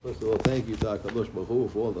First of all, thank you to HaKadosh Baruch Hu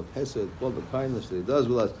for all the chesed, for all the kindness that He does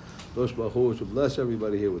with us. Kadosh Baruch Hu should bless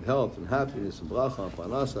everybody here with health and happiness and bracha and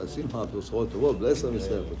parnasa, simcha, toschot tovot. Bless them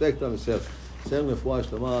Yisrael, protect them Yisrael. Send refuah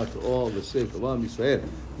shlema to all the sick of Am Yisrael.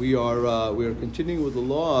 We are continuing with the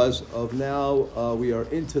laws of now. We are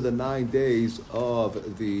into the 9 days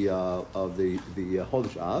of the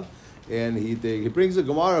Chodesh Av. And he brings a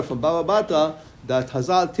Gemara from Baba Bata that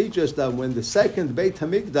Hazal teaches that when the second Beit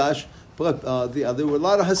HaMikdash, there were a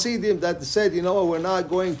lot of Hasidim that said, you know what, we're not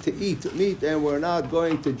going to eat meat and we're not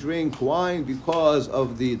going to drink wine because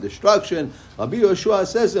of the destruction. Rabbi Yoshua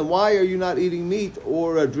says, and why are you not eating meat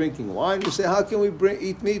or drinking wine? You say, how can we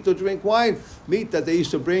eat meat or drink wine? Meat that they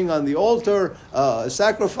used to bring on the altar,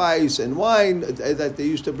 sacrifice, and wine that they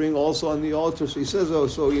used to bring also on the altar. So he says, oh,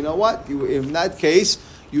 so you know what? In that case,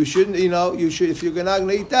 you shouldn't, if you're not going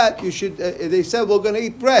to eat that, you should, they said, we're going to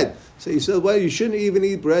eat bread. So he said, well, you shouldn't even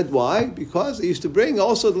eat bread. Why? Because they used to bring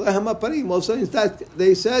also the lehem hapanim. Also, instead,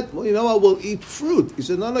 they said, well, you know what, we'll eat fruit. He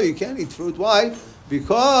said, no, you can't eat fruit. Why?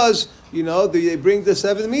 Because, they bring the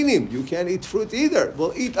 7 minim. You can't eat fruit either.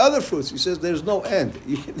 We'll eat other fruits. He says, there's no end.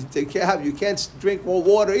 You can't drink more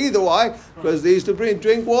water either. Why? Because they used to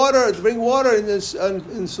drink water in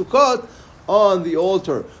Sukkot on the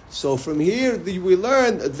altar. So from here we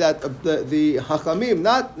learn that the Hachamim,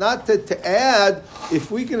 not to add, if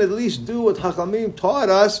we can at least do what Hachamim taught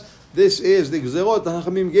us, this is the Gzerot the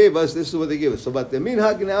Hachamim gave us, this is what they gave us. So but the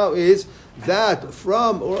minhag now is that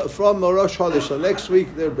from Rosh Chodesh, so next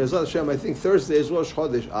week, there, B'ezrat Hashem, I think Thursday is Rosh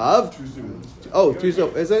Chodesh Av. Tuesday,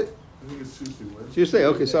 is it? I think it's Tuesday. Tuesday,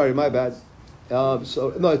 okay, sorry, my bad.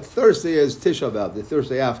 Thursday is Tisha B'Av, the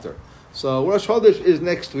Thursday after. So Rosh Chodesh is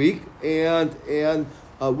next week, and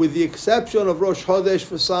with the exception of Rosh Chodesh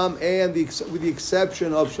for some, and with the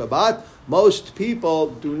exception of Shabbat, most people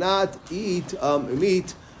do not eat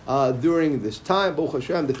meat during this time. Baruch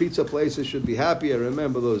Hashem, the pizza places should be happy. I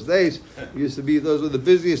remember those days. Those were the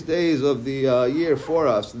busiest days of the year for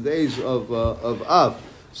us, the days of Av.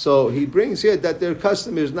 So he brings here that their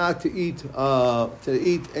custom is not to eat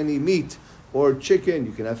any meat or chicken.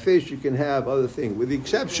 You can have fish, you can have other things. With the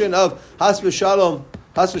exception of Has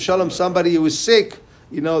v'shalom, somebody who is sick,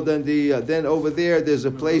 then over there's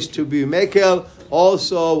a place to be mekel.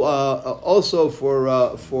 Also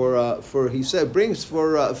for he said brings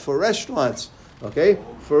for restaurants, okay,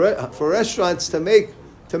 for restaurants to make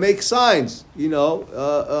signs,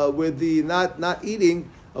 with the not eating.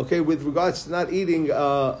 Okay, with regards to not eating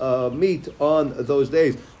meat on those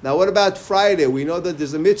days. Now, what about Friday? We know that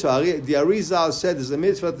there's a mitzvah. The Arizal said there's a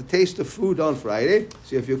mitzvah to taste the food on Friday.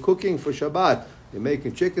 So if you're cooking for Shabbat, you're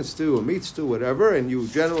making chicken stew or meat stew, whatever, and you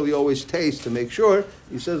generally always taste to make sure.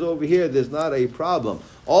 He says over here there's not a problem.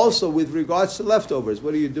 Also, with regards to leftovers,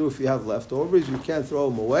 what do you do if you have leftovers? You can't throw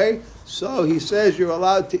them away. So he says you're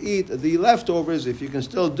allowed to eat the leftovers if you can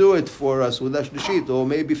still do it for Sudah Shlishit or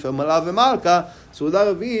maybe for Malav Malka,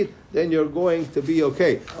 Sudah Ravit, then you're going to be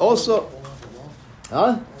okay. Also,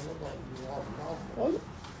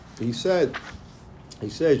 He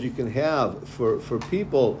says you can have for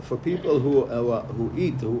people who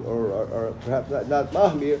eat who are perhaps not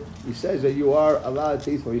mahmir. He says that you are allowed to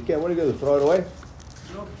eat more. You can't. What are you going to throw it away?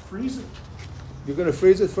 No, freeze it. You're going to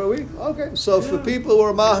freeze it for a week? Okay. So for people who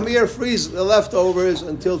are mahmir, freeze the leftovers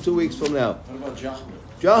until 2 weeks from now. What about jahnud?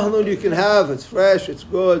 Jahnud you can have. It's fresh. It's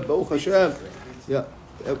good. Baruch Hashem. Yeah.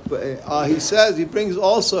 He says he brings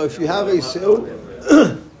also if you have a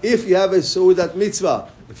seudat mitzvah,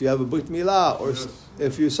 if you have a brit milah or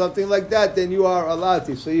if you something like that, then you are allowed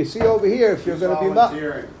to. So you see over here, if you're going to be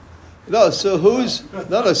So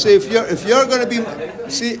if you're going to be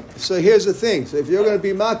so here's the thing. So if you're going to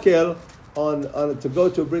be makel on to go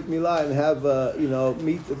to a brit milah and have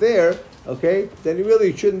meat there, okay, then it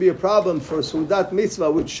really shouldn't be a problem for sudat mitzvah,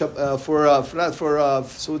 which for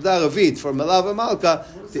sudah ravit for malav malka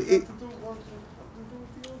to eat.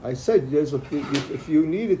 I said if you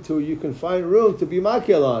needed to, you can find room to be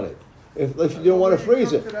makel on it. If you don't want to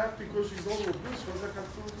freeze it.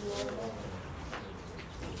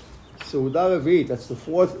 Sudah Ravit, that's the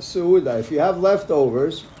 4th Sudah. If you have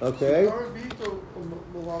leftovers, okay,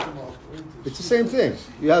 it's the same thing.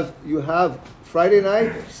 You have Friday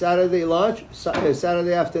night, Saturday lunch,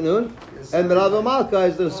 Saturday afternoon, and Merav Malka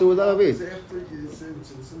is the Sudah Ravit.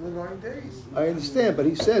 It's in the 9 days. I understand, but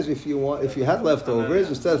he says if you had leftovers,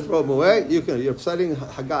 instead of throw them away, you're upsetting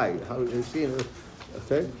Haggai.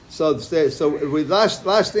 Okay, so with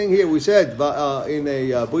last thing here we said in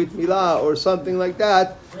a brit milah or something like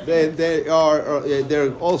that,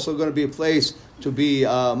 they're also going to be a place to be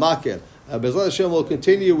makel. B'ezrat Hashem will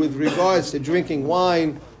continue with regards to drinking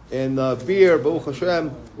wine and beer. Baruch Hashem,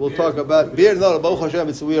 We'll talk about beer. No, Baruch Hashem,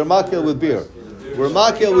 we are makil with beer. We're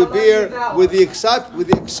makil with beer, with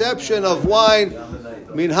the exception of wine.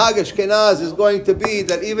 Minhag Ashkenaz is going to be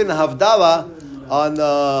that even Havdalah on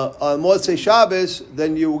Motzei Shabbos,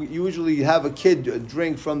 then you usually have a kid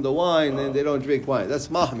drink from the wine, and they don't drink wine. That's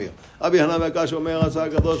mahmir. Abi Hanam Akash Omer Azar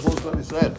Kadosh Moshe Israel.